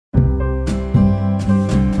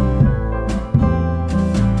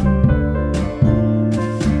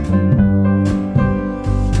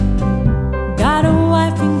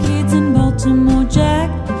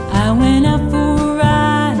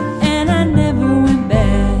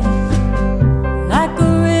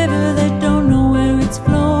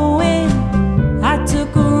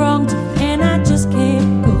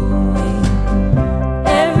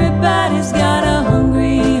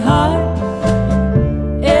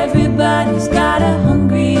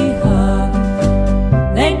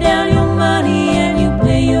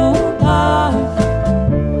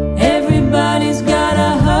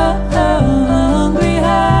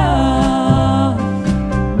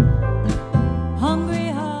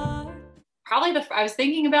probably I was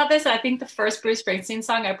thinking about this. I think the first Bruce Springsteen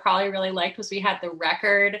song I probably really liked was we had the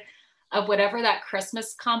record of whatever that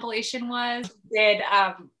Christmas compilation was. Did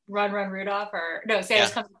Run Run Rudolph or no,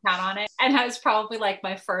 Santa's Coming to Town on it. And that was probably like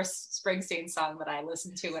my first Springsteen song that I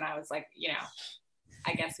listened to when I was like,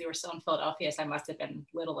 I guess we were still in Philadelphia, so I must have been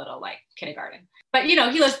little like kindergarten. But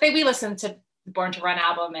we listened to the Born to Run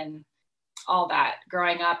album and all that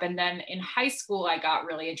growing up. And then in high school, I got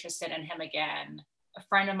really interested in him again. A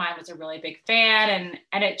friend of mine was a really big fan,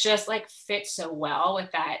 and it just like fit so well with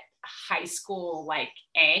that high school like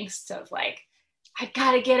angst of like, I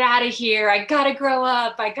gotta get out of here, I gotta grow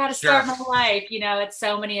up, I gotta start my life. It's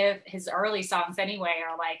so many of his early songs anyway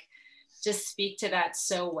are like just speak to that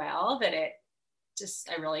so well that I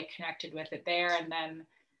really connected with it there. And then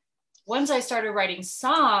once I started writing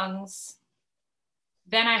songs,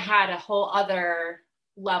 then I had a whole other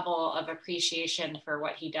level of appreciation for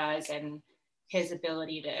what he does and his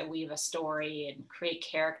ability to weave a story and create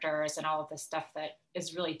characters and all of this stuff that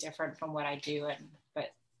is really different from what I do, but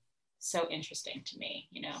so interesting to me,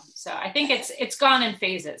 So I think it's gone in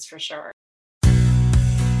phases for sure.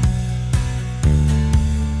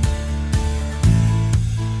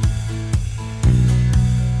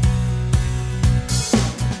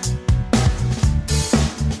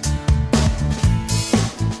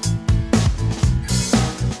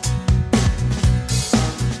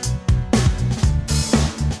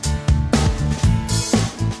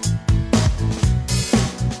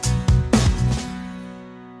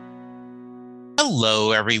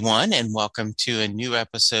 Hello, everyone, and welcome to a new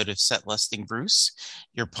episode of Set Listing Bruce,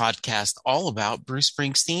 your podcast all about Bruce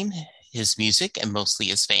Springsteen, his music, and mostly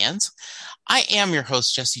his fans. I am your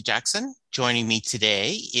host, Jesse Jackson. Joining me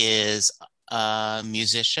today is a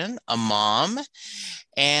musician, a mom,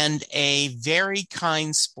 and a very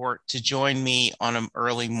kind sport to join me on an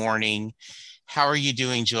early morning. How are you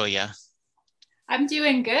doing, Julia? I'm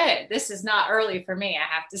doing good. This is not early for me, I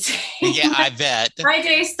have to say. Yeah, I bet. My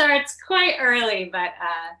day starts quite early, but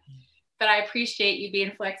I appreciate you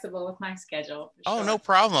being flexible with my schedule. Oh, sure. No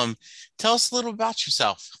problem. Tell us a little about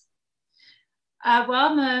yourself. Well,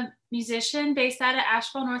 I'm a musician based out of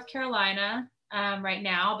Asheville, North Carolina right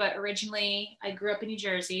now, but originally I grew up in New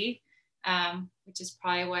Jersey, which is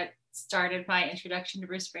probably what started my introduction to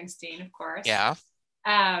Bruce Springsteen, of course. Yeah.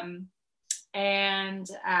 And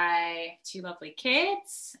I have two lovely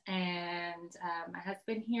kids and my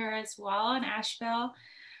husband here as well in Asheville.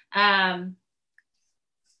 What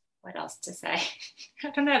else to say? I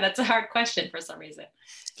don't know. That's a hard question for some reason.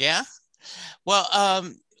 Yeah. Well,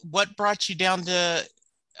 what brought you down to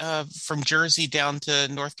from Jersey down to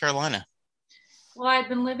North Carolina? Well, I've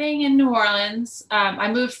been living in New Orleans.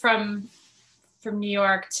 I moved from New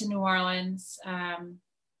York to New Orleans and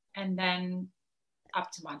then up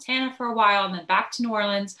to Montana for a while and then back to New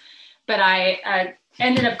Orleans. But I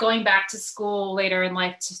ended up going back to school later in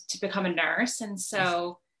life to become a nurse. And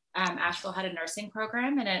so Asheville had a nursing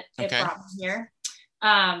program and it brought me here.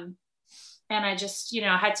 And I just,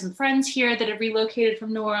 had some friends here that had relocated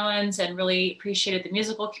from New Orleans and really appreciated the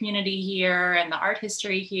musical community here and the art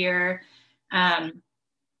history here. And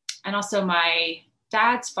also my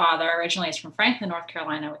dad's father originally is from Franklin, North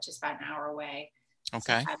Carolina, which is about an hour away.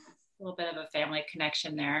 Okay. So a little bit of a family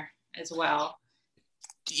connection there as well.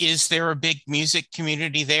 Is there a big music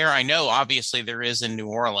community there? I know obviously there is in New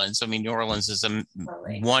Orleans. I mean, New Orleans is a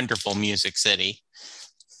wonderful music city.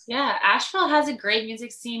 Yeah, Asheville has a great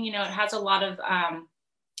music scene. It has a lot of,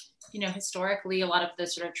 historically a lot of the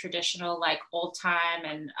sort of traditional like old time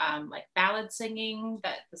and like ballad singing,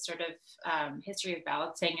 that the sort of history of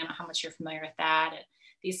ballad singing. I don't know how much you're familiar with that. And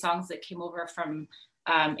these songs that came over from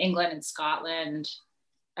England and Scotland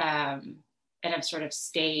and have sort of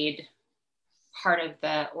stayed part of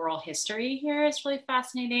the oral history here is really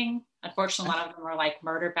fascinating. Unfortunately, a lot of them are like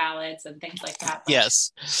murder ballads and things like that. But,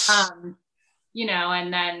 yes.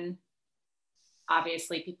 And then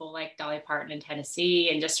obviously people like Dolly Parton in Tennessee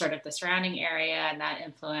and just sort of the surrounding area and that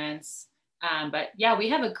influence. But yeah, we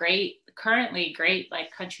have a currently great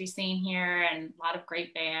like country scene here and a lot of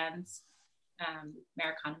great bands,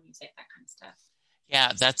 Americana music, that kind of stuff.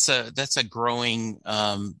 Yeah, that's a growing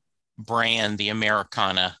brand, the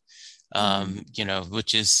Americana,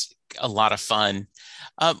 which is a lot of fun.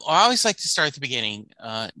 I always like to start at the beginning,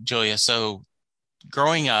 Julia. So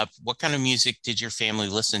growing up, what kind of music did your family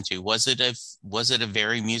listen to? Was it a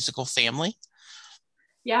very musical family?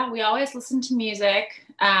 Yeah, we always listened to music.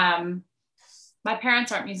 My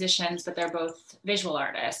parents aren't musicians, but they're both visual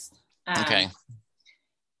artists. Okay.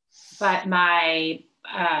 But my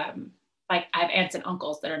I have aunts and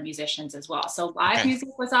uncles that are musicians as well. So live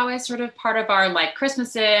music was always sort of part of our like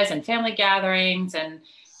Christmases and family gatherings. And,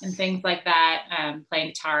 and things like that, playing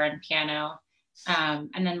guitar and piano.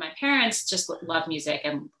 And then my parents just love music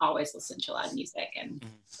and always listen to a lot of music. And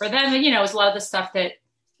for them, it was a lot of the stuff that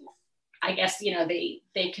I guess, they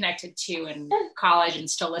connected to in college and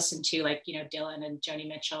still listen to, like, Dylan and Joni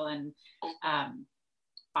Mitchell and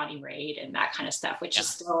Bonnie Raitt and that kind of stuff, which is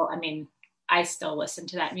still, I still listen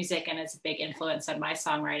to that music, and it's a big influence on my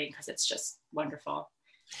songwriting because it's just wonderful.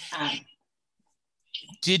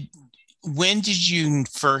 When did you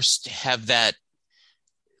first have that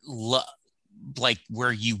like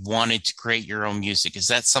where you wanted to create your own music? Is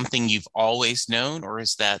that something you've always known, or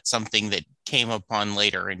is that something that came upon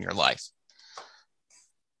later in your life?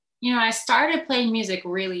 I started playing music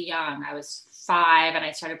really young. I was 5 and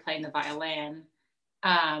I started playing the violin.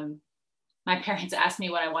 My parents asked me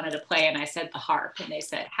what I wanted to play, and I said the harp, and they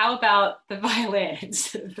said, how about the violin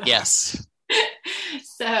instead of the yes harp?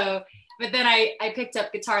 So, but then I picked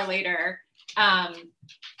up guitar later.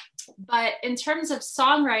 But in terms of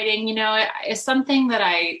songwriting, it's something that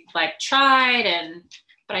I tried,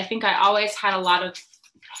 but I think I always had a lot of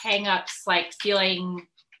hangups, like feeling,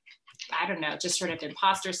 I don't know, just sort of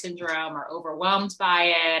imposter syndrome or overwhelmed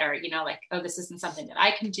by it, or, oh, this isn't something that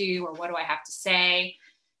I can do, or what do I have to say?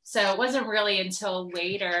 So it wasn't really until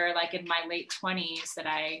later, like in my late 20s, that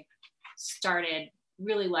I started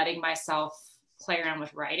really letting myself play around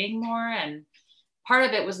with writing more. And part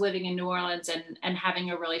of it was living in New Orleans and having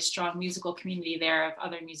a really strong musical community there of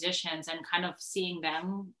other musicians, and kind of seeing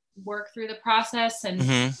them work through the process. And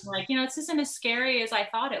this isn't as scary as I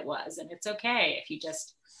thought it was. And it's okay if you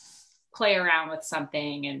just play around with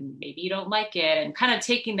something and maybe you don't like it, and kind of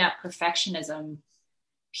taking that perfectionism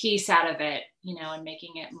piece out of it, and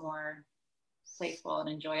making it more playful and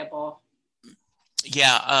enjoyable.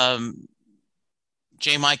 Yeah.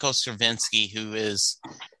 J. Michael Stravinsky, who is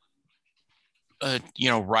a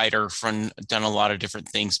writer done a lot of different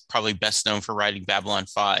things, probably best known for writing Babylon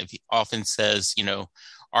 5. He often says,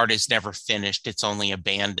 art is never finished, it's only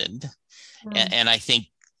abandoned. And I think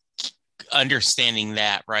understanding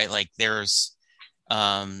that, right? Like there's,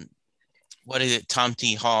 what is it? Tom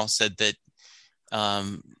T. Hall said that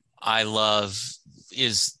I Love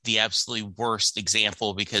is the absolutely worst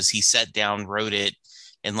example, because he sat down, wrote it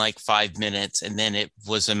in like 5 minutes, and then it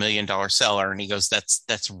was $1 million seller. And he goes,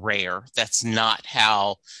 that's rare. That's not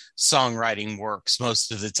how songwriting works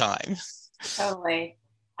most of the time. Totally.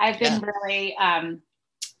 I've been really,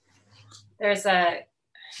 there's a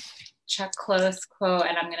Chuck Close quote,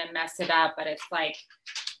 and I'm going to mess it up, but it's like,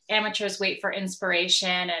 amateurs wait for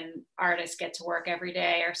inspiration and artists get to work every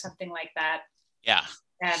day, or something like that. Yeah.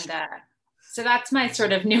 And so that's my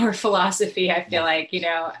sort of newer philosophy. I feel like,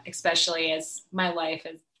 especially as my life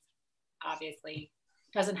is obviously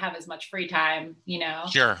doesn't have as much free time,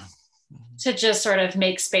 Sure. to just sort of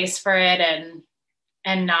make space for it,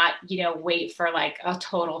 and not, wait for like a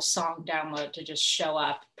total song download to just show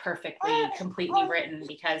up perfectly, completely written,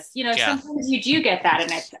 because, sometimes you do get that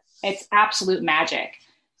and it's absolute magic,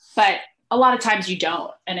 but a lot of times you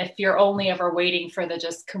don't. And if you're only ever waiting for the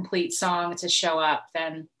just complete song to show up,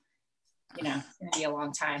 then, it's going to be a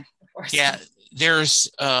long time before. Yeah. There's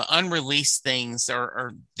unreleased things,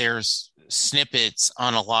 or there's snippets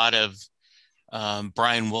on a lot of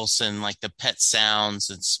Brian Wilson, like the Pet Sounds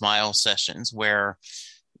and Smile sessions, where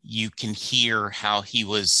you can hear how he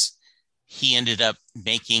ended up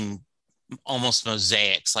making almost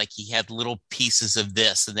mosaics. Like he had little pieces of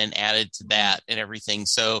this and then added to that and everything.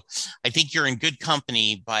 So I think you're in good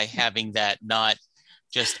company by having that, not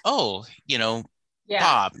just,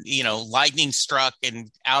 Bob, lightning struck and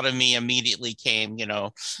out of me immediately came,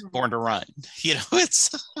 Born to Run,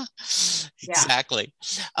 it's exactly.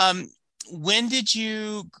 When did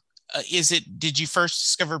you, did you first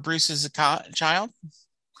discover Bruce as a child?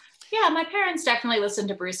 Yeah, my parents definitely listened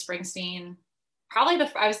to Bruce Springsteen. Probably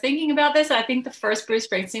I was thinking about this. I think the first Bruce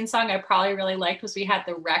Springsteen song I probably really liked was, we had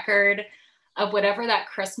the record of whatever that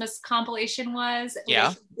Christmas compilation was.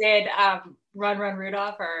 Yeah. Did Run, Run,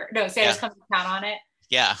 Rudolph, or no, Santa's Coming to Town on it.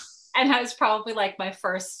 Yeah. And that was probably like my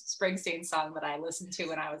first Springsteen song that I listened to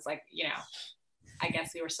when I was like, I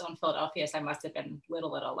guess we were still in Philadelphia, so I must have been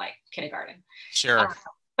little, like kindergarten. Sure.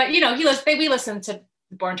 But we listened to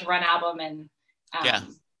the Born to Run album and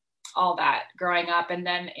all that growing up. And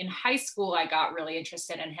then in high school, I got really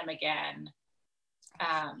interested in him again.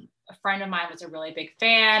 A friend of mine was a really big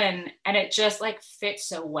fan, and it just like fit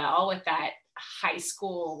so well with that high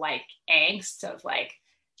school like angst of like,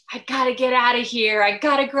 I gotta get out of here, I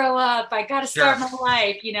gotta grow up, I gotta start my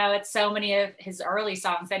life. It's so many of his early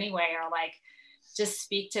songs anyway are like, just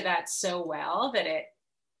speak to that so well that I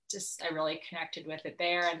really connected with it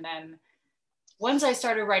there. And then once I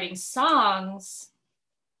started writing songs,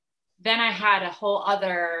 then I had a whole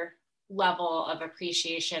other level of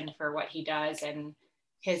appreciation for what he does and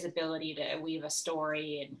his ability to weave a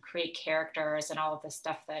story and create characters and all of this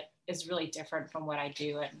stuff that is really different from what I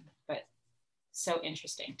do, but so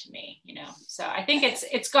interesting to me, So I think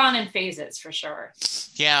it's gone in phases for sure.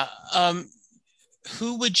 Yeah.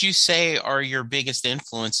 Who would you say are your biggest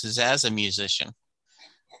influences as a musician?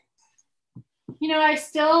 I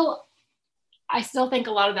still think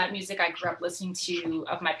a lot of that music I grew up listening to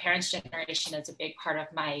of my parents' generation is a big part of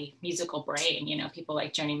my musical brain. People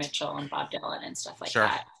like Joni Mitchell and Bob Dylan and stuff like Sure.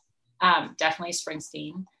 that. Definitely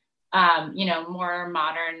Springsteen. More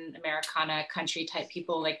modern Americana country type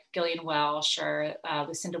people like Gillian Welch or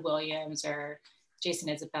Lucinda Williams or Jason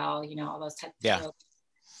Isbell, all those types of folks.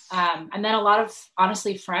 And then a lot of,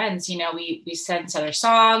 honestly, friends, we send each other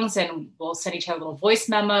songs and we'll send each other little voice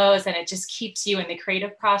memos, and it just keeps you in the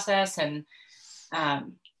creative process. And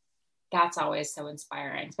that's always so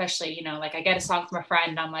inspiring, especially, like I get a song from a friend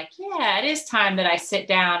and I'm like, yeah, it is time that I sit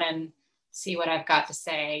down and see what I've got to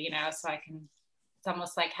say, so I can, it's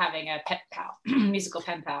almost like having a pet pal, musical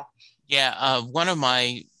pen pal. Yeah. One of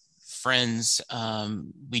my friends,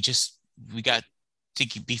 we got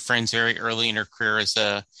to be friends very early in her career as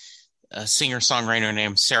a singer-songwriter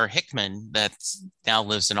named Sarah Hickman that now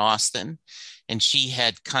lives in Austin. And she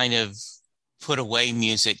had kind of put away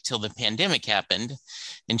music till the pandemic happened.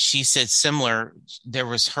 And she said similar, there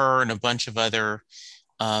was her and a bunch of other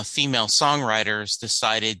female songwriters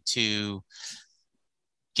decided to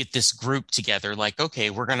get this group together, like, okay,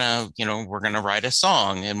 we're gonna write a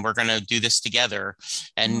song and we're gonna do this together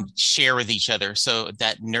and share with each other. So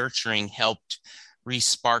that nurturing helped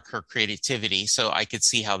re-spark her creativity. So I could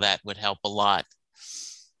see how that would help a lot.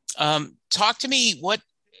 Talk to me, what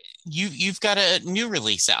you've got a new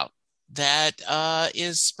release out that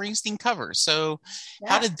is Springsteen covers. So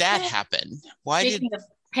how did that happen? Speaking of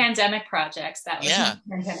pandemic projects, that was a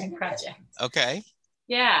pandemic project. Okay.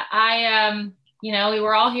 Yeah, I we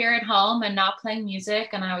were all here at home and not playing music,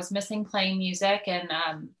 and I was missing playing music, and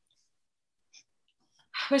I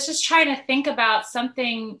was just trying to think about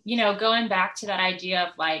something, going back to that idea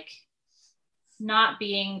of like not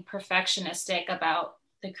being perfectionistic about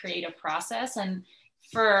the creative process. And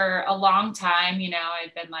for a long time,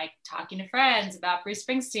 I've been like talking to friends about Bruce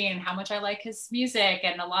Springsteen and how much I like his music.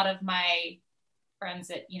 And a lot of my friends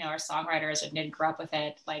that, are songwriters and didn't grow up with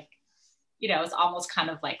it, like, it was almost kind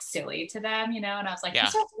of like silly to them, and I was like,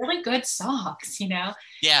 these are really good songs,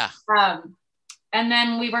 Yeah. And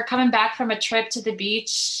then we were coming back from a trip to the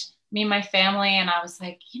beach, me and my family, and I was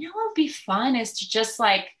like, what would be fun is to just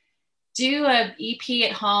like do a EP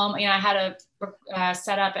at home. I had a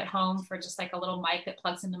set up at home for just like a little mic that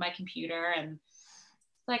plugs into my computer, and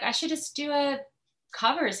like I should just do a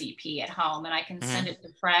covers EP at home, and I can send it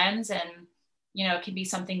to friends, and it can be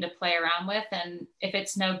something to play around with. And if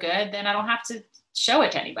it's no good, then I don't have to show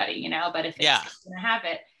it to anybody, but if it's going to have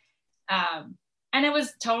it. And it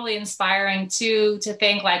was totally inspiring to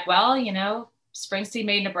think like, well, Springsteen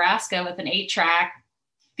made Nebraska with an 8-track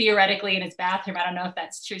theoretically in his bathroom. I don't know if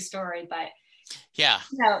that's a true story, but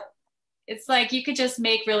it's like you could just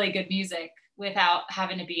make really good music without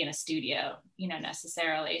having to be in a studio,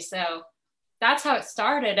 necessarily. So that's how it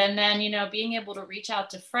started. And then, being able to reach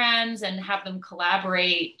out to friends and have them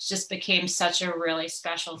collaborate just became such a really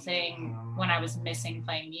special thing when I was missing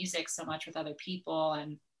playing music so much with other people.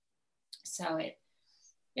 And so it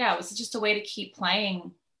was just a way to keep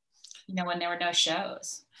playing, when there were no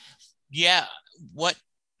shows. Yeah.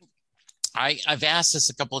 I've asked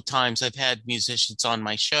this a couple of times. I've had musicians on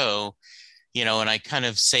my show, and I kind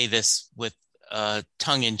of say this with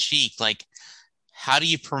tongue in cheek, like, how do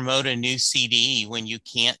you promote a new CD when you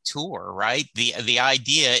can't tour, right? The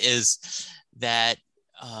idea is that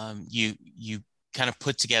you kind of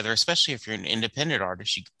put together, especially if you're an independent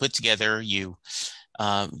artist, you put together, you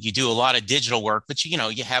do a lot of digital work, but you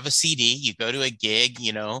have a CD, you go to a gig,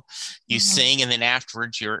 you sing, and then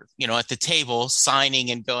afterwards you're, at the table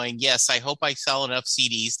signing and going, yes, I hope I sell enough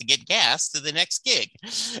CDs to get gas to the next gig,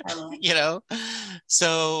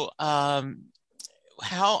 So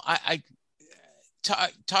how I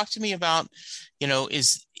talk to me about,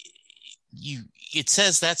 it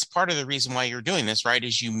says that's part of the reason why you're doing this, right?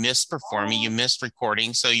 Is you miss performing, you miss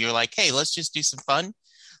recording. So you're like, hey, let's just do some fun.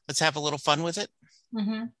 Let's have a little fun with it.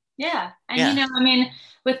 Mm-hmm. Yeah. And,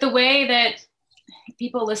 with the way that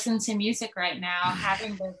people listen to music right now,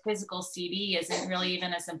 having the physical CD isn't really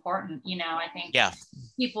even as important. I think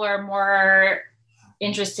people are more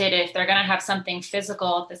interested, if they're going to have something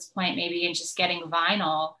physical at this point, maybe in just getting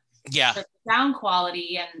vinyl. For sound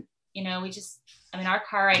quality. And, we just, I mean, our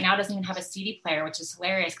car right now doesn't even have a CD player, which is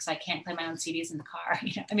hilarious because I can't play my own CDs in the car.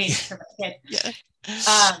 You know, I mean, for my kid. Yeah.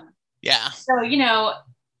 Yeah. So, you know,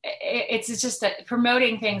 it's just that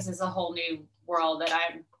promoting things is a whole new world that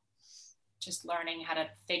I'm just learning how to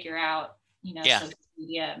figure out, you know, social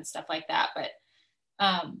media and stuff like that. But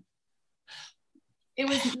it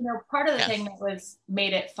was, you know, part of the thing that was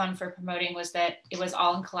made it fun for promoting was that it was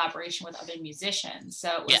all in collaboration with other musicians.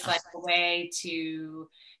 So it was like a way to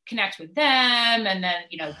connect with them. And then,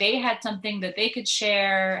 you know, they had something that they could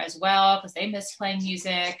share as well because they miss playing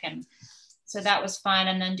music. And so that was fun.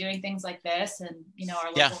 And then doing things like this and, you know,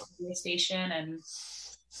 our local radio station. And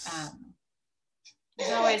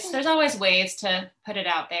there's always ways to put it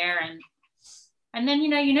out there. And then, you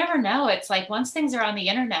know, you never know. It's like once things are on the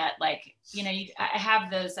internet, like, you know, I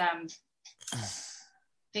have those,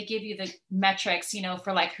 they give you the metrics, you know,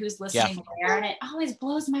 for like who's listening where. And it always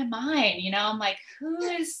blows my mind. You know, I'm like, who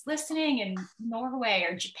is listening in Norway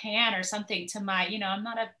or Japan or something to my, you know, I'm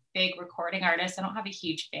not a big recording artist. I don't have a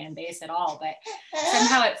huge fan base at all, but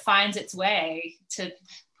somehow it finds its way to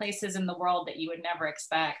places in the world that you would never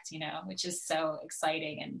expect, you know, which is so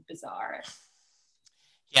exciting and bizarre.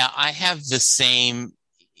 Yeah, I have the same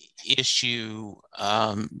issue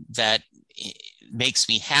that makes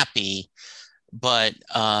me happy, but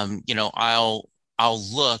you know, I'll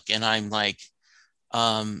look and I'm like,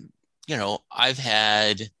 you know, I've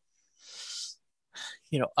had,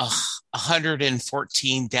 you know,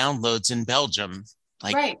 114 downloads in Belgium.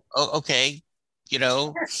 Like, oh, okay, you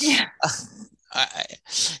know,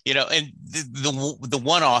 you know, and the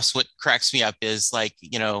one-offs, what cracks me up is like,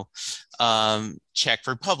 you know, Czech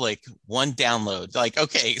Republic, 1 download. Like,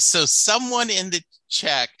 okay, so someone in the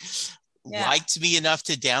Czech liked me enough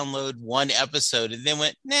to download 1 episode and then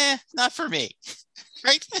went, nah, not for me.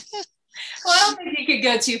 Right? Well, I don't think you could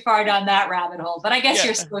go too far down that rabbit hole, but I guess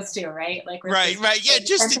you're supposed to, right? Like, right. Yeah,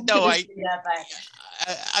 just to know.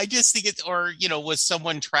 I just think it's, or, you know, was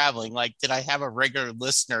someone traveling? Like, did I have a regular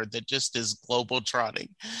listener that just is global trotting?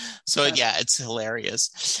 So yeah, it's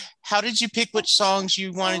hilarious. How did you pick which songs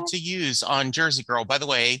you wanted to use on Jersey Girl? By the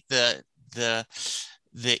way, the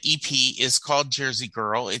EP is called Jersey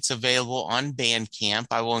Girl. It's available on Bandcamp.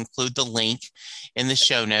 I will include the link in the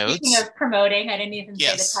show notes. Speaking of promoting, I didn't even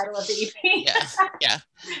say the title of the EP. Yeah.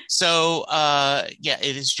 So,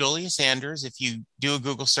 it is Julia Sanders. If you do a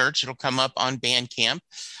Google search, it'll come up on Bandcamp.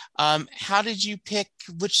 How did you pick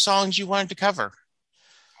which songs you wanted to cover?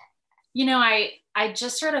 You know, I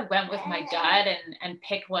just sort of went with my gut and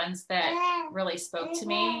picked ones that really spoke to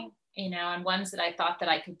me, you know, and ones that I thought that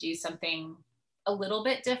I could do something a little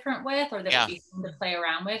bit different with, or that would be fun to play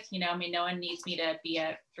around with. You know, I mean, no one needs me to be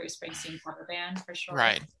a Bruce Springsteen cover band for sure.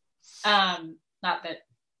 Right. Not that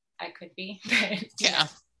I could be, but know,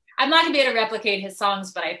 I'm not gonna be able to replicate his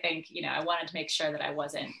songs, but I think, you know, I wanted to make sure that I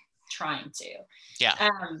wasn't trying to. Yeah.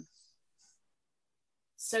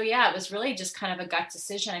 So yeah, it was really just kind of a gut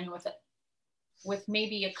decision. I mean, with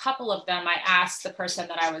maybe a couple of them, I asked the person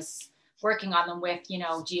that I was working on them with, you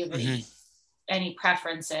know, do you have any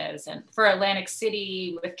preferences? And for Atlantic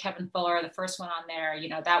City with Kevin Fuller, the first one on there, you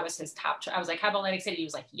know, that was his top. I was like, how about Atlantic City? He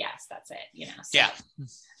was like, yes, that's it. You know? So,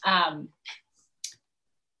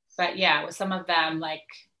 but yeah, with some of them, like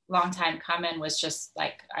Long Time Coming was just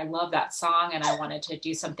like, I love that song and I wanted to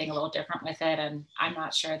do something a little different with it. And I'm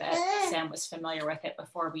not sure that Sam was familiar with it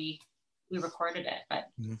before we recorded it, but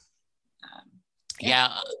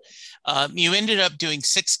you ended up doing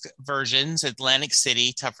 6 versions: Atlantic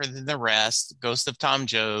City, Tougher Than the Rest, Ghost of Tom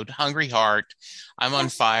Joad, Hungry Heart, I'm on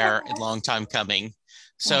Fire, and Long Time Coming.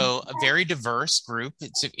 So a very diverse group.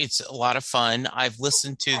 It's a lot of fun. I've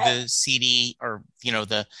listened to the CD, or, you know,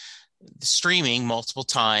 the streaming multiple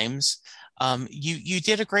times. You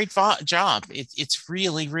did a great job. It's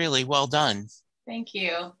really, really well done. Thank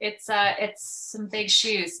you. It's some big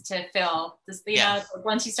shoes to fill. Just, you know,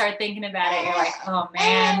 once you start thinking about it, you're like, oh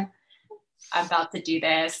man, I'm about to do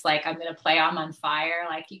this. Like, I'm going to play I'm on Fire.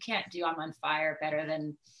 Like, you can't do I'm on Fire better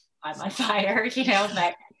than I'm on Fire, you know,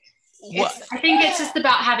 but I think it's just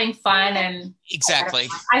about having fun. And exactly.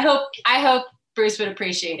 I hope Bruce would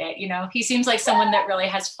appreciate it. You know, he seems like someone that really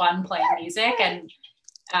has fun playing music and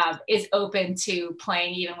is open to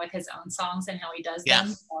playing even with his own songs and how he does them.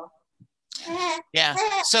 So. Yeah.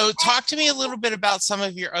 So talk to me a little bit about some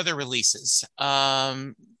of your other releases.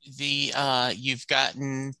 You've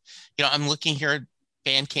gotten, you know, I'm looking here at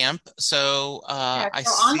Bandcamp. So I see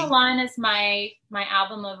On the Line is my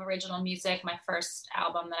album of original music, my first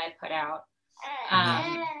album that I put out.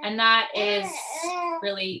 And that is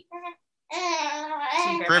really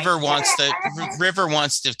River wants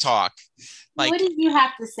to talk. Like, what do you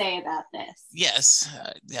have to say about this? Yes.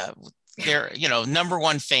 their, number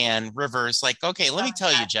one fan, Rivers, like, okay, let Oh me my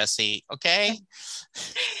tell you, God. Jesse, okay?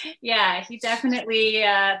 Yeah, he definitely,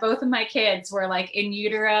 both of my kids were like in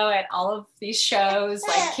utero at all of these shows,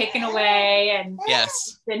 like kicking away and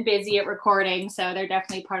Yes. been busy at recording. So they're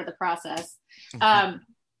definitely part of the process. Mhm.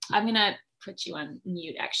 I'm going to put you on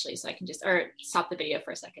mute actually, so I can just, or stop the video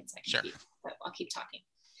for a second. So I can Sure. I'll keep talking.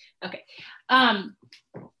 Okay.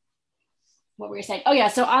 What were you saying? Oh yeah.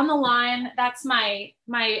 So On the Line, that's my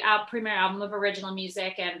premiere album of original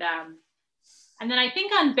music. And then I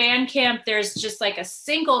think on Bandcamp, there's just like a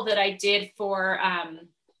single that I did for,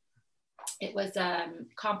 it was a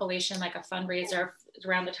compilation, like a fundraiser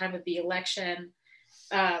around the time of the election.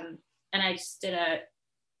 And I just did a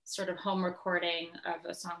sort of home recording of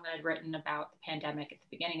a song that I'd written about the pandemic at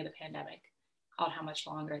the beginning of the pandemic called How Much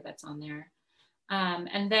Longer, that's on there.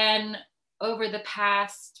 And then over the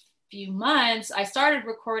past few months, I started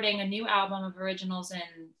recording a new album of originals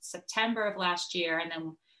in September of last year, and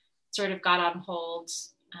then sort of got on hold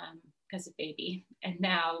because of baby. And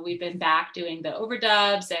now we've been back doing the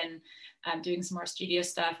overdubs and doing some more studio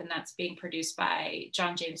stuff. And that's being produced by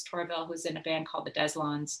John James Torville, who's in a band called the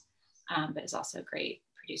Deslons, but is also a great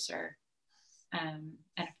producer and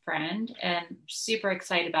a friend. And super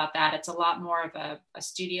excited about that. It's a lot more of a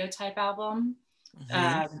studio type album.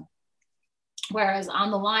 Mhm. Whereas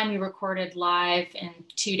On the Line, we recorded live in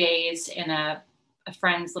 2 days in a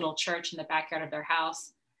friend's little church in the backyard of their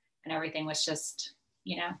house. And everything was just,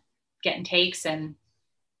 getting takes and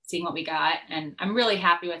seeing what we got. And I'm really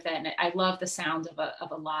happy with it. And I love the sound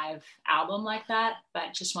of a live album like that,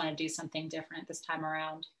 but just want to do something different this time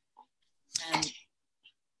around. And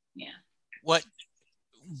yeah. What,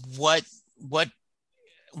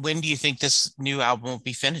 when do you think this new album will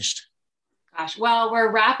be finished? Gosh, well,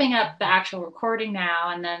 we're wrapping up the actual recording now.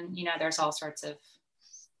 And then, there's all sorts of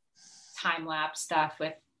time lapse stuff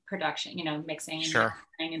with production, mixing Sure.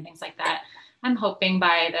 and things like that. I'm hoping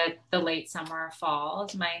by the late summer or fall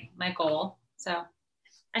is my goal. So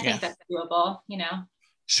I think that's doable,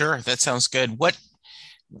 Sure, that sounds good. What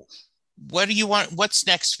do you want? What's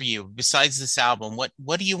next for you besides this album?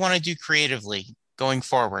 What do you want to do creatively going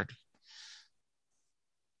forward?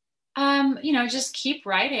 Just keep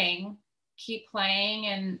writing, keep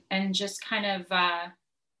playing, and just kind of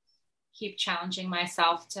keep challenging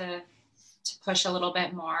myself to push a little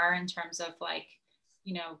bit more in terms of like,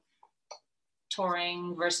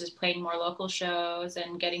 touring versus playing more local shows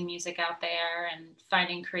and getting music out there and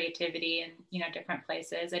finding creativity in, different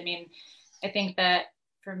places. I mean, I think that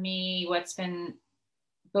for me, what's been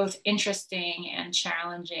both interesting and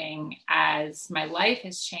challenging as my life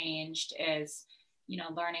has changed is,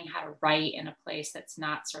 learning how to write in a place that's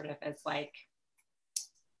not sort of as like,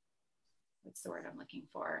 what's the word I'm looking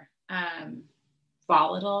for?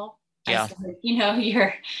 Volatile. Yeah. As,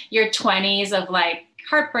 your 20s of like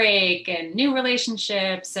heartbreak and new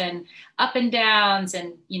relationships and up and downs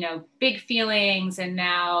and, big feelings. And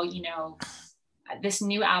now, this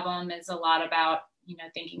new album is a lot about,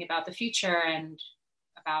 thinking about the future and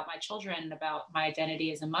about my children, about my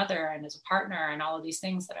identity as a mother and as a partner and all of these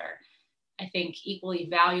things that are, I think, equally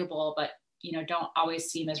valuable, but, don't always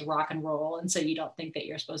seem as rock and roll. And so you don't think that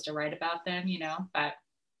you're supposed to write about them, but.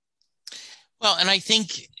 Well, and I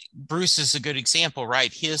think Bruce is a good example,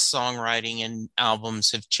 right? His songwriting and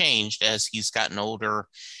albums have changed as he's gotten older.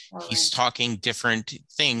 Right. He's talking different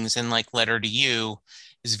things, and like Letter to You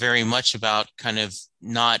is very much about kind of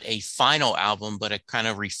not a final album, but a kind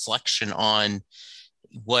of reflection on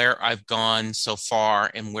where I've gone so far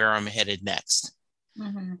and where I'm headed next.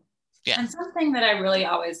 Mm-hmm. Yeah. And something that I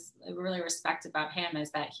really respect about him is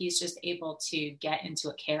that he's just able to get into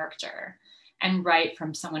a character and write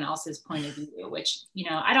from someone else's point of view, which,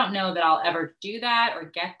 I don't know that I'll ever do that or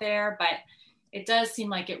get there, but it does seem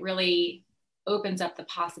like it really opens up the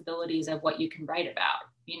possibilities of what you can write about,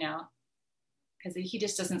 because he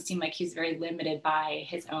just doesn't seem like he's very limited by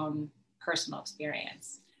his own personal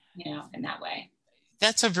experience, in that way.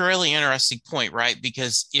 That's a really interesting point, right?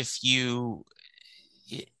 Because if you,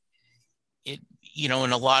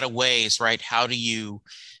 in a lot of ways, right, how do you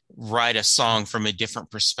write a song from a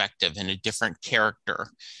different perspective and a different character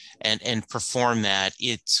and perform that?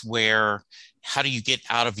 It's where, how do you get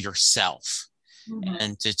out of yourself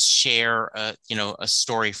and to share a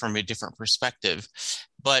story from a different perspective?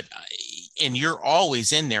 But and you're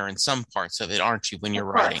always in there in some parts of it, aren't you, when you're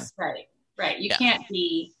writing? Right. You can't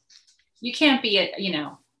be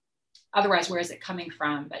otherwise where is it coming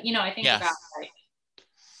from? But I think about like,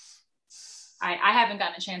 I haven't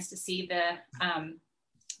gotten a chance to see the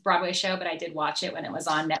Broadway show, but I did watch it when it was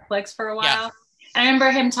on Netflix for a while. I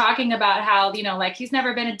remember him talking about how, like he's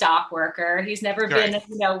never been a dock worker. He's never been,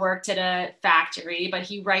 Right. worked at a factory, but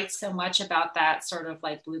he writes so much about that sort of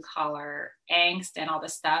like blue collar angst and all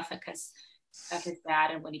this stuff because of his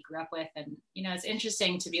dad and what he grew up with. And, it's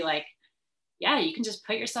interesting to be like, yeah, you can just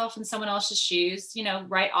put yourself in someone else's shoes,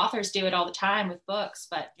 right? Authors do it all the time with books,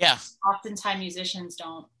 but Yeah. oftentimes musicians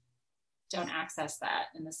don't access that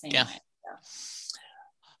in the same way.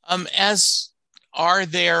 So. As are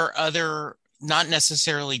there other, not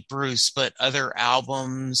necessarily Bruce, but other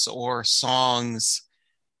albums or songs,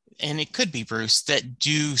 and it could be Bruce, that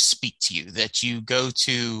do speak to you, that you go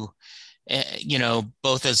to,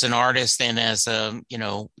 both as an artist and as a,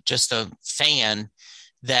 just a fan,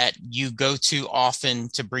 that you go to often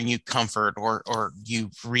to bring you comfort or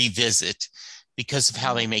you revisit because of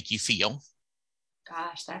how they make you feel?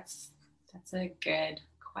 Gosh, that's a good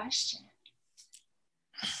question.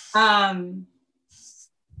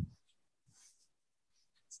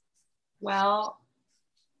 Well,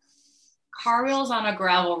 Car Wheels on a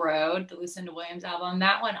Gravel Road, the Lucinda Williams album,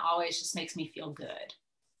 that one always just makes me feel good.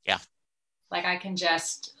 Yeah. Like I can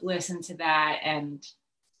just listen to that and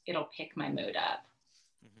it'll pick my mood up.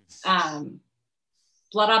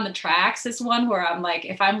 Blood on the Tracks is one where I'm like,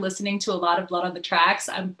 if I'm listening to a lot of Blood on the Tracks,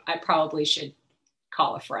 I probably should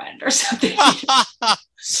call a friend or something.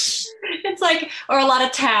 It's like, or a lot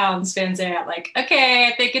of Towns fans are like, okay,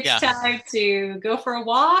 I think it's time to go for a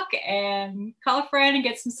walk and call a friend and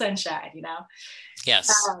get some sunshine,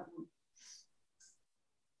 Yes.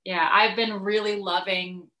 Yeah, I've been really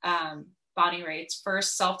loving Bonnie Raitt's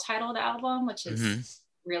first self-titled album, which is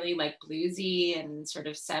really like bluesy and sort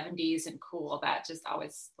of 70s and cool. That just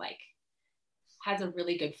always like has a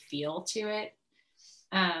really good feel to it.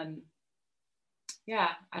 Yeah,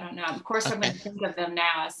 I don't know. Of course, I'm going to think of them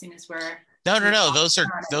now as soon as we're. No.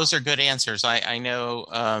 Those are good answers. I know.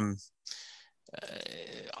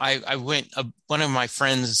 I went. One of my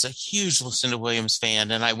friends is a huge Lucinda Williams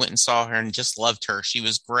fan, and I went and saw her and just loved her. She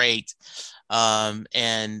was great. I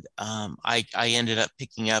ended up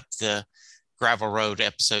picking up the Gravel Road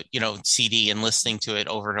episode, CD, and listening to it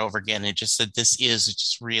over and over again. And just said, this is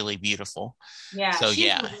just really beautiful. Yeah, so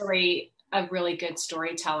she's a really good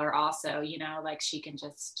storyteller also, like she can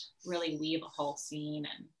just really weave a whole scene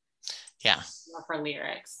and love her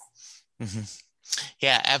lyrics.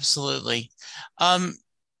 Yeah, absolutely.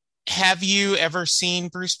 Have you ever seen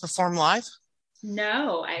Bruce perform live?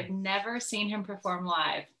 No, I've never seen him perform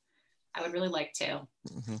live. I would really like to.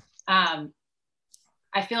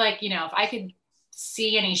 I feel like, if I could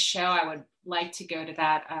see any show, I would like to go to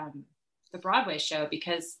that, the Broadway show,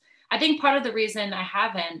 because I think part of the reason I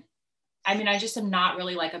haven't, I just am not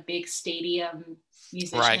really like a big stadium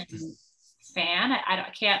musician fan.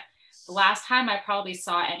 I can't, the last time I probably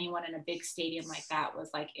saw anyone in a big stadium like that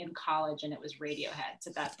was like in college, and it was Radiohead.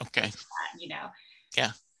 So that's okay.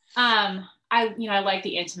 Yeah. I like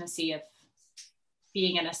the intimacy of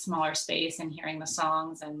being in a smaller space and hearing the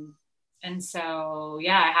songs, and so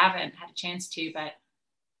I haven't had a chance to, but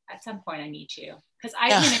at some point I need to, because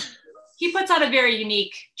he puts on a very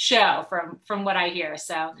unique show from what I hear.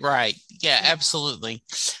 So right. Yeah, absolutely.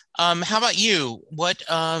 How about you? What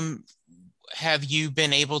have you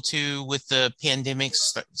been able to, with the pandemic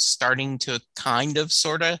starting to kind of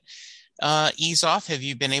sort of ease off, have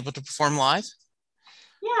you been able to perform live?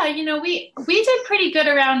 Yeah, we did pretty good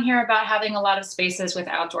around here about having a lot of spaces with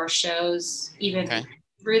outdoor shows, even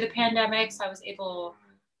through the pandemic. So I was able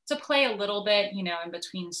to play a little bit, in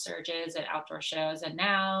between surges at outdoor shows. And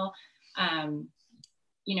now,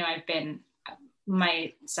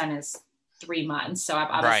 my son is 3 months, so I've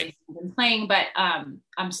obviously been playing, but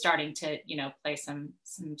I'm starting to, play some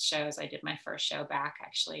shows. I did my first show back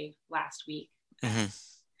actually last week,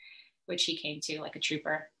 which he came to like a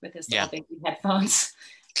trooper with his little baby headphones.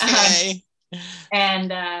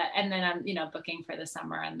 And then I'm, booking for the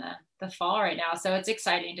summer and the fall right now. So it's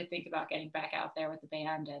exciting to think about getting back out there with the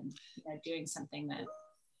band and doing something that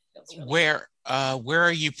feels really where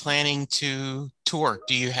are you planning to tour?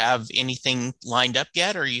 Do you have anything lined up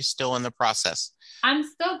yet, or are you still in the process? I'm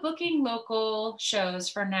still booking local shows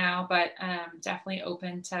for now, but definitely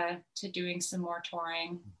open to doing some more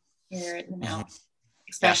touring here,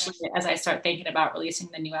 especially as I start thinking about releasing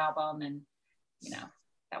the new album, and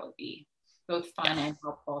that would be both fun and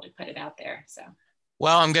helpful to put it out there. So,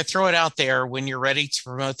 well, I'm going to throw it out there. When you're ready to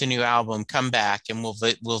promote the new album, come back and we'll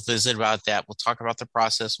visit about that. We'll talk about the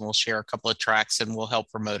process, and we'll share a couple of tracks, and we'll help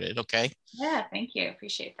promote it. Okay. Yeah. Thank you.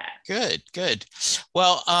 Appreciate that. Good.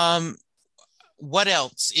 Well, what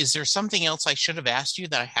else? Is there something else I should have asked you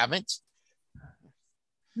that I haven't?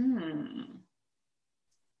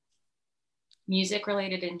 music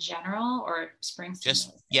related in general, or Springsteen Just,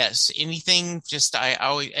 music? yes, anything. Just, I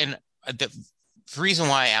always, and the reason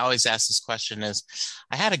why I always ask this question is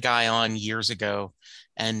I had a guy on years ago,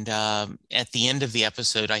 and at the end of the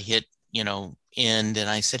episode, I hit, end, and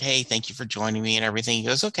I said, "Hey, thank you for joining me," and everything. He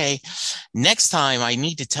goes, "Okay, next time I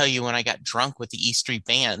need to tell you when I got drunk with the E Street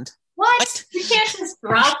Band." What? What? You can't just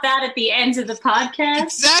drop that at the end of the podcast.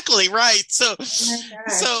 Exactly right. So, Oh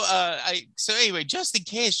my gosh. so anyway, just in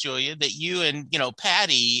case, Julia, that you and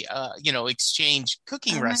Patty, exchange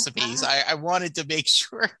cooking Oh my recipes, gosh. I wanted to make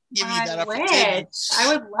sure give you I that opportunity. wish.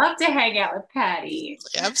 I would love to hang out with Patty.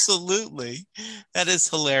 Absolutely, that is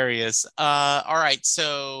hilarious. All right,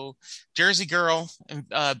 so Jersey Girl,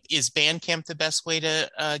 is Bandcamp the best way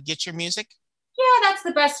to get your music? Yeah, that's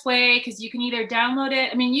the best way because you can either download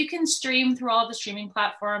it. I mean, you can stream through all the streaming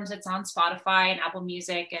platforms. It's on Spotify and Apple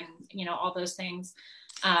Music and, all those things.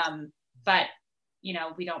 But,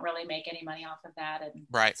 we don't really make any money off of that. And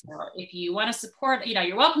Right. so if you want to support,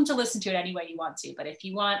 you're welcome to listen to it any way you want to. But if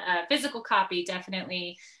you want a physical copy,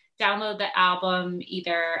 definitely download the album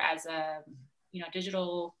either as a,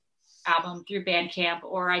 digital album through Bandcamp,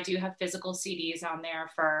 or I do have physical CDs on there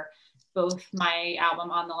for both my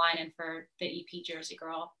album On the Line and for the EP Jersey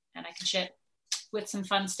Girl, and I can ship with some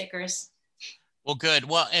fun stickers. Well, good.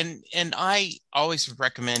 Well, and I always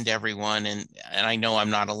recommend everyone, and I know I'm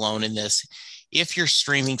not alone in this. If you're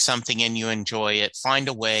streaming something and you enjoy it, find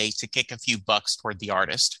a way to kick a few bucks toward the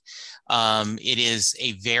artist. It is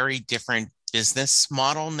a very different business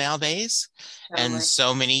model nowadays, Totally. and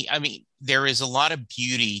so many. I mean, there is a lot of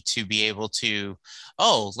beauty to be able to.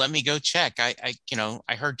 Oh, let me go check.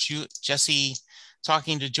 I heard you, Jesse,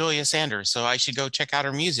 talking to Julia Sanders, so I should go check out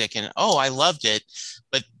her music. And oh, I loved it,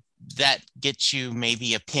 but that gets you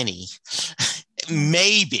maybe a penny.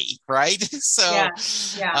 Maybe, right? So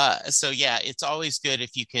yeah, it's always good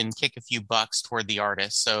if you can kick a few bucks toward the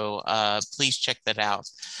artist. So please check that out.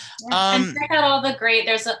 And check out all the great,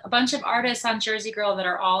 there's a bunch of artists on Jersey Girl that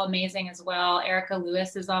are all amazing as well. Erica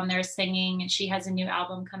Lewis is on there singing, and she has a new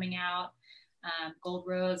album coming out. Gold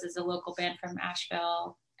Rose is a local band from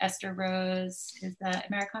Asheville. Esther Rose is the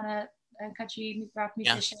Americana country rock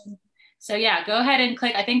musician. Yeah. So yeah, go ahead and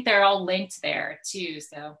click. I think they're all linked there too.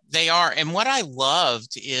 So they are. And what I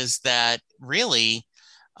loved is that really,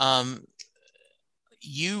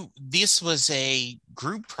 this was a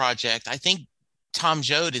group project. I think Tom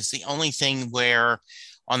Joad is the only thing where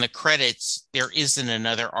on the credits there isn't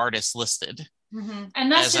another artist listed. Mm-hmm.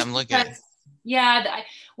 And that's as just I'm looking at. Yeah,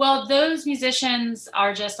 well, those musicians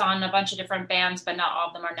are just on a bunch of different bands, but not all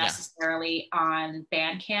of them are necessarily on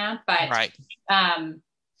Bandcamp. But right.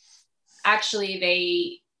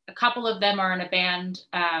 Actually, a couple of them are in a band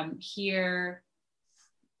here.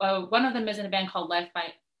 One of them is in a band called Life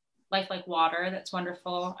Like Water. That's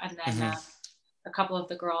wonderful. And then a couple of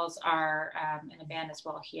the girls are in a band as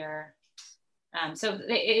well here. So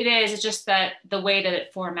it's just that the way that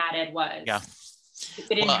it formatted was. Yeah.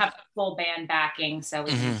 They didn't have full band backing, so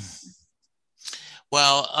we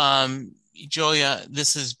Julia,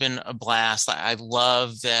 this has been a blast. I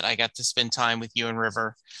love that I got to spend time with you and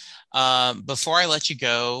River. Before I let you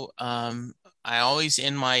go, I always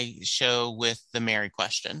end my show with the Mary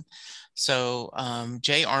question. So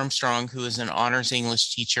Jay Armstrong, who is an honors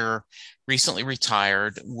English teacher, recently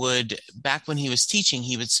retired, back when he was teaching,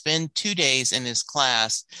 he would spend 2 days in his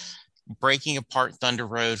class breaking apart Thunder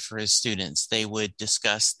Road for his students. They would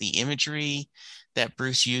discuss the imagery that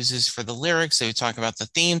Bruce uses for the lyrics. They would talk about the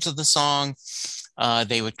themes of the song.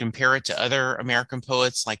 They would compare it to other American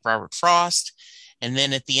poets like Robert Frost. And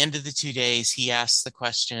then at the end of the 2 days, he asks the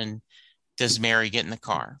question, does Mary get in the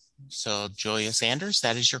car? So Julia Sanders,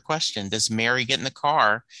 that is your question. Does Mary get in the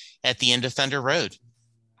car at the end of Thunder Road?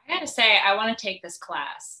 I gotta say, I want to take this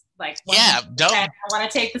class. I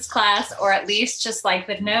want to take this class, or at least just like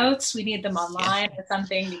the notes. We need them online or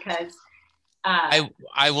something, because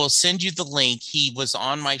I will send you the link. He was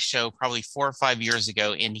on my show probably 4 or 5 years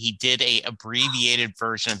ago, and he did a abbreviated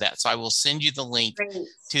version of that. So I will send you the link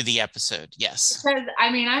to the episode. Yes. Because I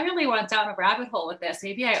really went down a rabbit hole with this.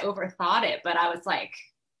 Maybe I overthought it, but I was like,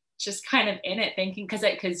 just kind of in it thinking,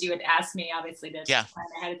 because you had asked me obviously to plan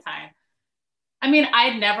ahead of time.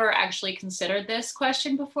 I'd never actually considered this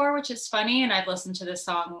question before, which is funny. And I've listened to this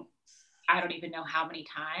song, I don't even know how many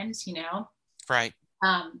times, Right.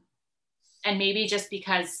 And maybe just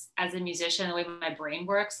because as a musician, the way my brain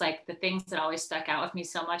works, like the things that always stuck out with me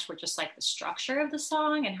so much were just like the structure of the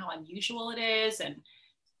song and how unusual it is. And,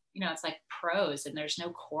 it's like prose and there's no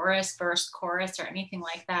chorus, verse, chorus, or anything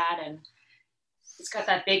like that. And it's got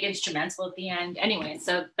that big instrumental at the end. Anyway,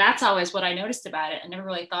 so that's always what I noticed about it. I never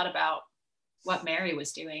really thought about what Mary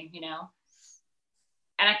was doing,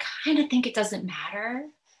 And I kind of think it doesn't matter,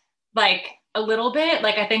 like a little bit.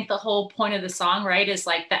 Like I think the whole point of the song, right, is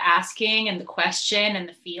like the asking and the question and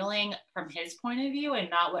the feeling from his point of view and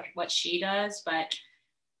not what she does. But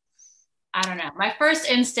I don't know. My first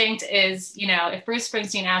instinct is, if Bruce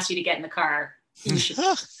Springsteen asks you to get in the car, you should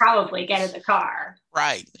probably get in the car.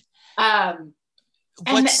 Right. And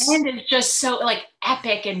the end is just so like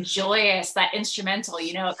epic and joyous, that instrumental,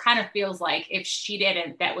 it kind of feels like if she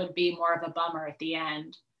didn't, that would be more of a bummer at the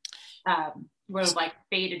end. Would have like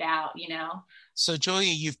faded out, So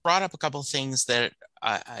Julia, you've brought up a couple of things that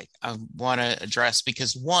I want to address,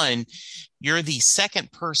 because one, you're the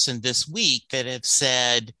second person this week that have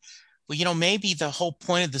said, well, maybe the whole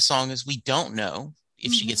point of the song is we don't know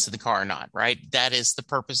if she gets to the car or not, right? That is the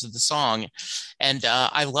purpose of the song. And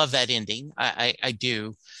I love that ending. I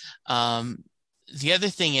do. The other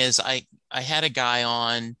thing is I had a guy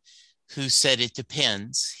on who said it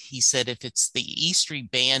depends. He said if it's the E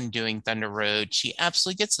Street Band doing Thunder Road, she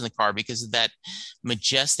absolutely gets in the car because of that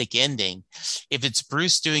majestic ending. If it's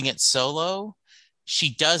Bruce doing it solo,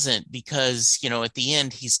 she doesn't, because, at the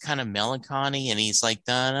end, he's kind of melancholy and he's like,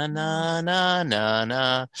 na, na, na, na, na,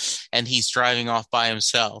 na, and he's driving off by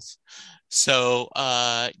himself. So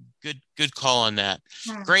good call on that.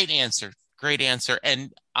 Great answer.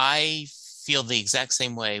 And I feel the exact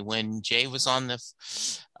same way. When Jay was on the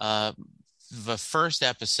first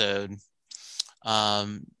episode,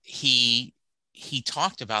 he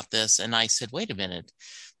talked about this, and I said, wait a minute,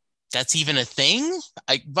 that's even a thing?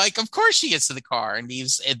 Of course she gets to the car. And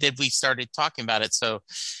then we started talking about it. So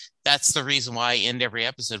that's the reason why I end every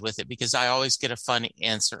episode with it, because I always get a fun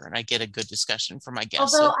answer and I get a good discussion from my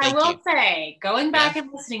guests. Although I will say, going back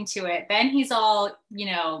and listening to it, then he's all,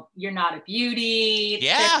 you're not a beauty.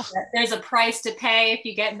 Yeah. There's a price to pay if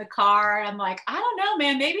you get in the car. I'm like, I don't know,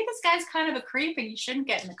 man. Maybe this guy's kind of a creep and you shouldn't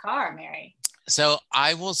get in the car, Mary. So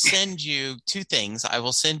I will send you two things. I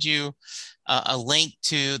will send you a link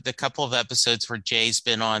to the couple of episodes where Jay's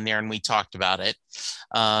been on there and we talked about it.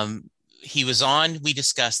 He was on, we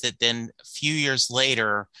discussed it. Then a few years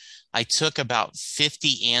later, I took about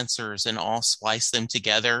 50 answers and all spliced them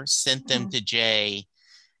together, sent them to Jay.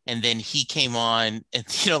 And then he came on and,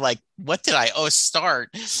 what did I start?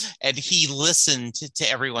 And he listened to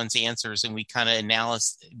everyone's answers, and we kind of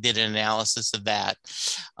did an analysis of that.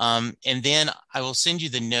 And then I will send you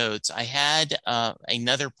the notes. I had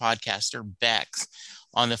another podcaster, Bex,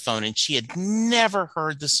 on the phone, and she had never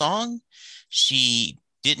heard the song. She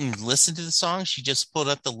didn't listen to the song. She just pulled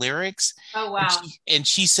up the lyrics. Oh, wow. And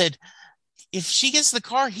she said, if she gets the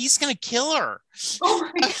car, he's going to kill her. Oh,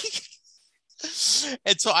 my God.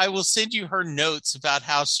 And so I will send you her notes about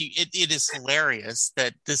how it is hilarious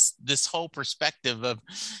that this whole perspective of,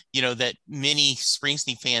 that many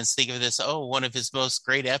Springsteen fans think of this, one of his most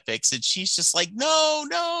great epics. And she's just like,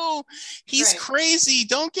 no, he's crazy.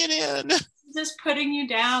 Don't get in. Just putting you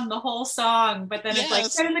down the whole song. But then it's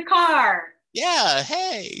like, get in the car. Yeah.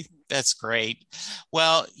 Hey, that's great.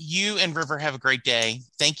 Well, you and River have a great day.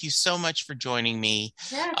 Thank you so much for joining me.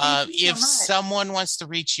 Yeah, if someone wants to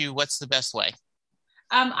reach you, what's the best way?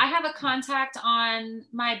 I have a contact on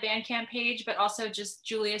my Bandcamp page, but also just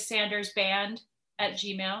Julia Sanders Band at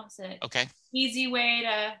Gmail. It's an easy way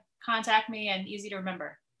to contact me and easy to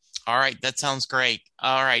remember. All right. That sounds great.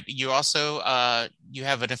 All right. You also, you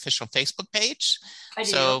have an official Facebook page. I do.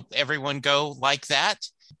 So everyone go like that.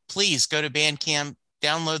 Please go to Bandcamp,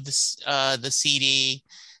 download the CD,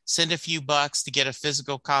 send a few bucks to get a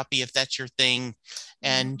physical copy if that's your thing.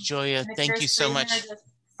 And Julia, thank you so much. Just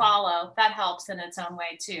follow. That helps in its own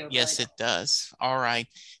way too. Yes, it does. All right.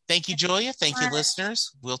 Thank you, Julia. Thank you,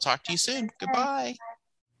 listeners. We'll talk to you soon. Goodbye.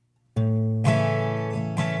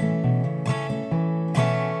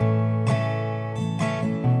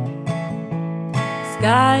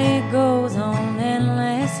 Sky goes on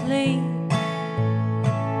endlessly.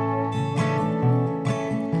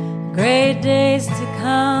 Great days to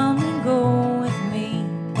come and go with me.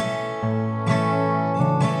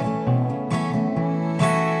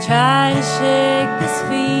 Try to shake this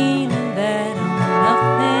feeling that I'm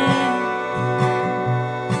nothing,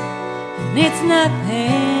 and it's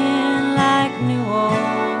nothing like New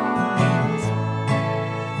Orleans.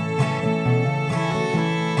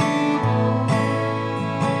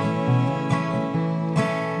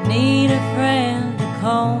 Need a friend to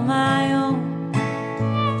call my own.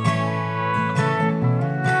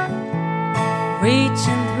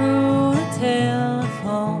 Reaching through the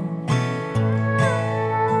telephone,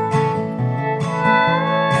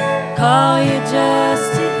 call you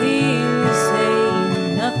just to hear you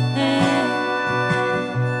say nothing,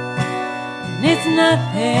 and it's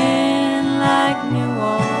nothing like New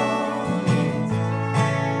Orleans.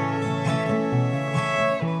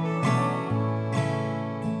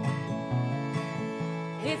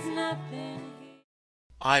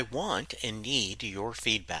 I want and need your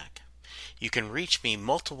feedback. You can reach me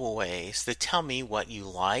multiple ways to tell me what you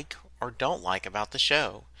like or don't like about the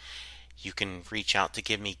show. You can reach out to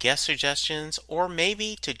give me guest suggestions or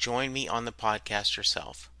maybe to join me on the podcast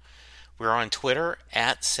yourself. We're on Twitter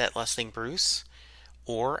at SetListingBruce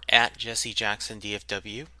or at Jesse Jackson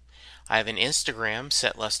DFW. I have an Instagram,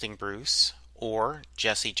 SetListingBruce or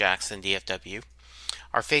Jesse Jackson DFW.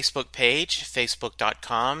 Our Facebook page,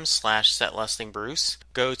 facebook.com/SetListingBruce.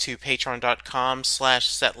 Go to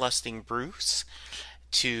patreon.com/SetListingBruce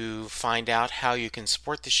to find out how you can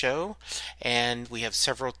support the show, and we have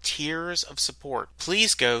several tiers of support.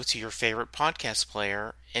 Please go to your favorite podcast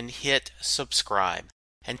player and hit subscribe.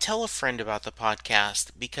 And tell a friend about the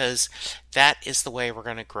podcast, because that is the way we're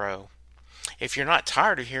going to grow. If you're not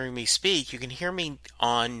tired of hearing me speak, you can hear me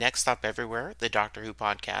on Next Stop Everywhere, the Doctor Who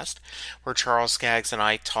podcast, where Charles Skaggs and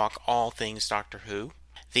I talk all things Doctor Who.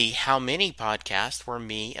 The How Many podcast, where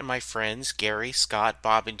me and my friends Gary, Scott,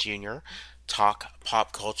 Bob, and Jr. talk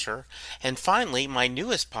pop culture. And finally, my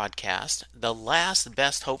newest podcast, The Last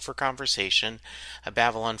Best Hope for Conversation, a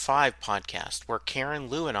Babylon 5 podcast, where Karen,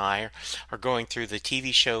 Lou, and I are going through the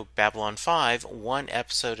TV show Babylon 5 one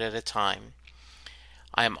episode at a time.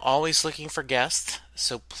 I am always looking for guests,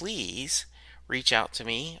 so please reach out to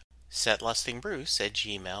me,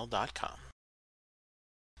 setlustingbruce@gmail.com.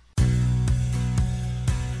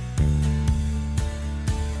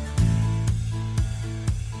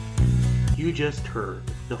 You just heard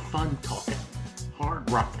the fun-talking,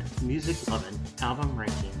 hard-rocking, music-loving,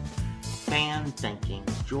 album-ranking, fan-thinking,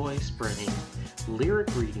 joy-spreading,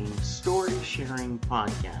 lyric-reading, story-sharing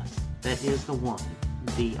podcast that is the one,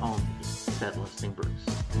 the only Set Listing Bruce.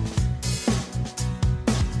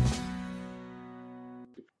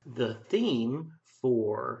 The theme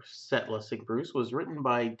for Set Listing Bruce was written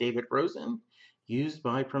by David Rosen, used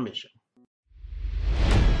by permission.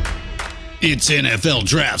 It's NFL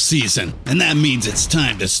draft season, and that means it's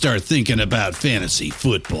time to start thinking about fantasy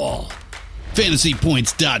football.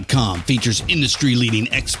 FantasyPoints.com features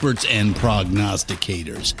industry-leading experts and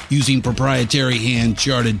prognosticators using proprietary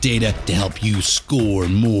hand-charted data to help you score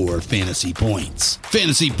more fantasy points.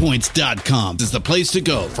 FantasyPoints.com is the place to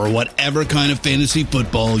go for whatever kind of fantasy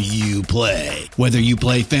football you play. Whether you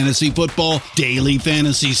play fantasy football, daily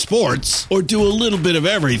fantasy sports, or do a little bit of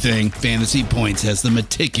everything, Fantasy Points has the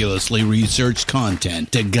meticulously researched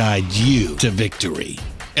content to guide you to victory.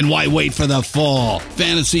 And why wait for the fall?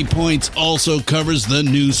 Fantasy Points also covers the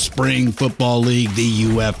new spring football league, the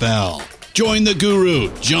UFL. Join the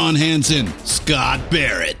guru, John Hansen, Scott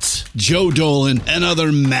Barrett, Joe Dolan, and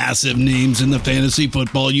other massive names in the fantasy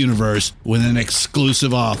football universe with an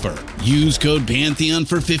exclusive offer. Use code Pantheon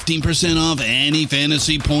for 15% off any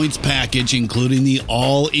Fantasy Points package, including the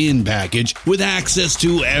all-in package, with access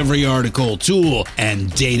to every article, tool,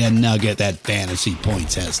 and data nugget that Fantasy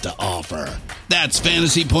Points has to offer. That's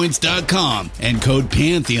FantasyPoints.com and code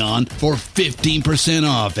Pantheon for 15%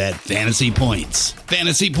 off at Fantasy Points.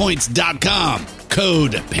 FantasyPoints.com,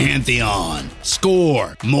 code Pantheon.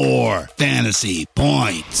 Score more fantasy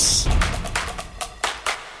points.